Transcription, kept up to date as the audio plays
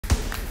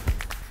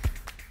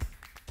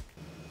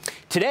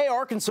Today,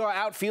 Arkansas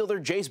outfielder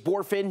Jace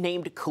Bohrofen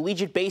named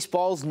Collegiate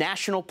Baseball's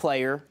National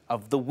Player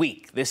of the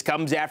Week. This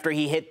comes after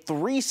he hit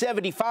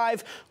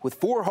 .375 with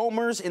 4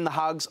 homers in the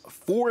Hogs'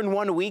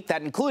 4-1 week.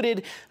 That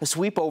included a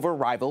sweep over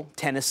rival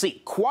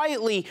Tennessee.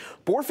 Quietly,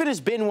 Bohrofen has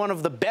been one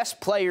of the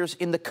best players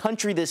in the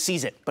country this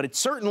season, but it's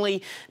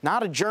certainly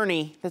not a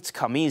journey that's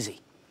come easy.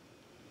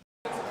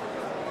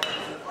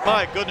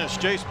 My goodness,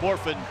 Jace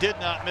Bohrofen did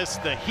not miss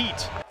the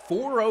heat.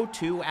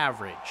 .402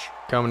 average.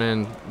 Coming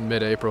in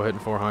mid-April,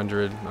 hitting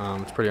 400,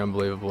 it's pretty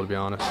unbelievable, to be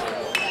honest.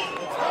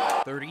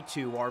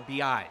 32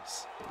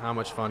 RBIs. How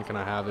much fun can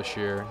I have this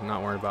year? I'm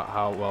not worried about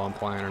how well I'm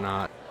playing or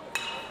not.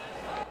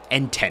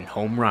 And 10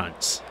 home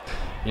runs.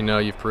 You know,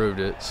 you've proved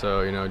it,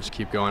 so, just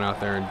keep going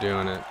out there and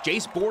doing it.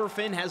 Jace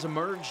Bohrofen has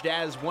emerged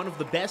as one of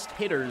the best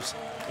hitters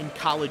in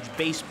college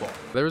baseball.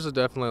 There was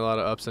definitely a lot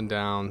of ups and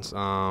downs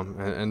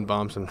and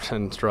bumps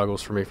and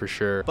struggles for me, for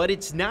sure. But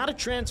it's not a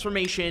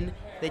transformation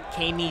that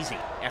came easy.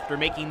 After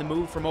making the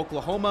move from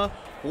Oklahoma,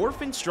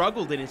 Bohrofen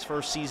struggled in his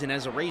first season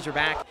as a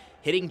Razorback,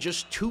 hitting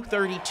just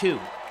 .232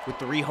 with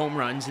 3 home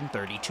runs in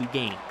 32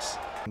 games.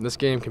 This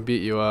game can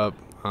beat you up,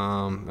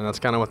 and that's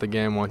kind of what the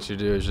game wants you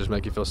to do, is just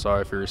make you feel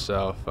sorry for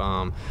yourself.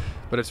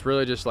 But it's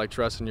really just like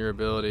trusting your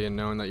ability and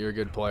knowing that you're a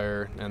good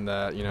player and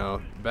that,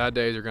 bad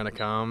days are going to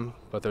come,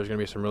 but there's going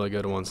to be some really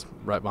good ones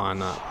right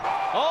behind that.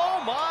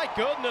 Oh my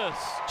goodness,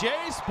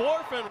 Jace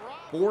Bohrofen.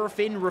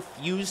 Bohrofen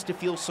refused to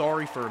feel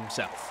sorry for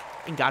himself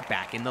and got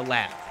back in the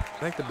lab. I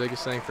think the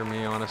biggest thing for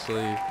me,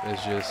 honestly,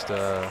 is just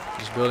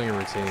building a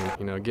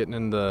routine. Getting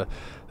in the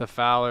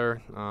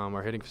Fowler,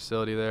 our hitting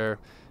facility there,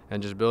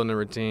 and just building a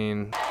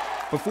routine.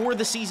 Before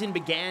the season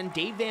began,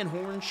 Dave Van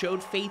Horn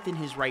showed faith in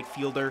his right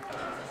fielder,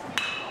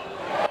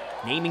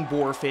 naming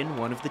Bohrofen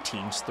one of the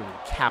team's 3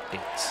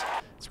 captains.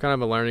 It's kind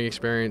of a learning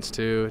experience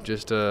too,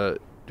 just how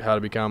to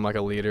become like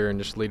a leader and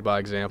just lead by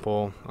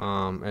example,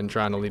 and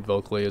trying to lead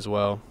vocally as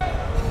well.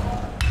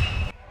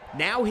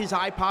 Now his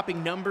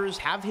eye-popping numbers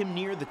have him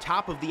near the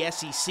top of the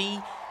SEC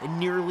in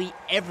nearly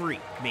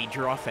every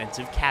major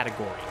offensive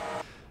category.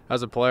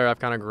 As a player, I've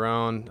kind of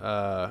grown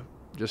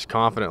just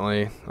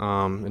confidently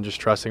and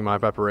just trusting my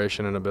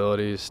preparation and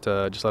abilities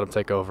to just let them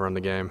take over in the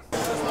game.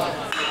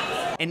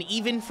 And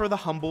even for the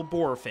humble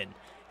Bohrofen,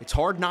 it's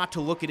hard not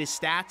to look at his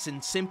stats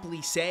and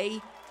simply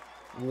say,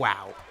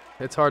 wow.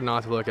 It's hard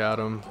not to look at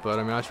them, but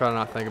I try to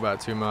not think about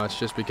it too much,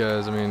 just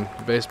because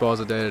baseball is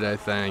a day-to-day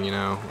thing.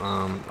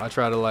 I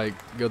try to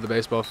go to the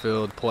baseball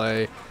field,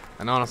 play,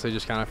 and honestly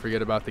just kind of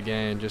forget about the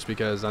game, just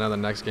because I know the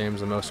next game is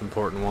the most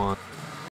important one.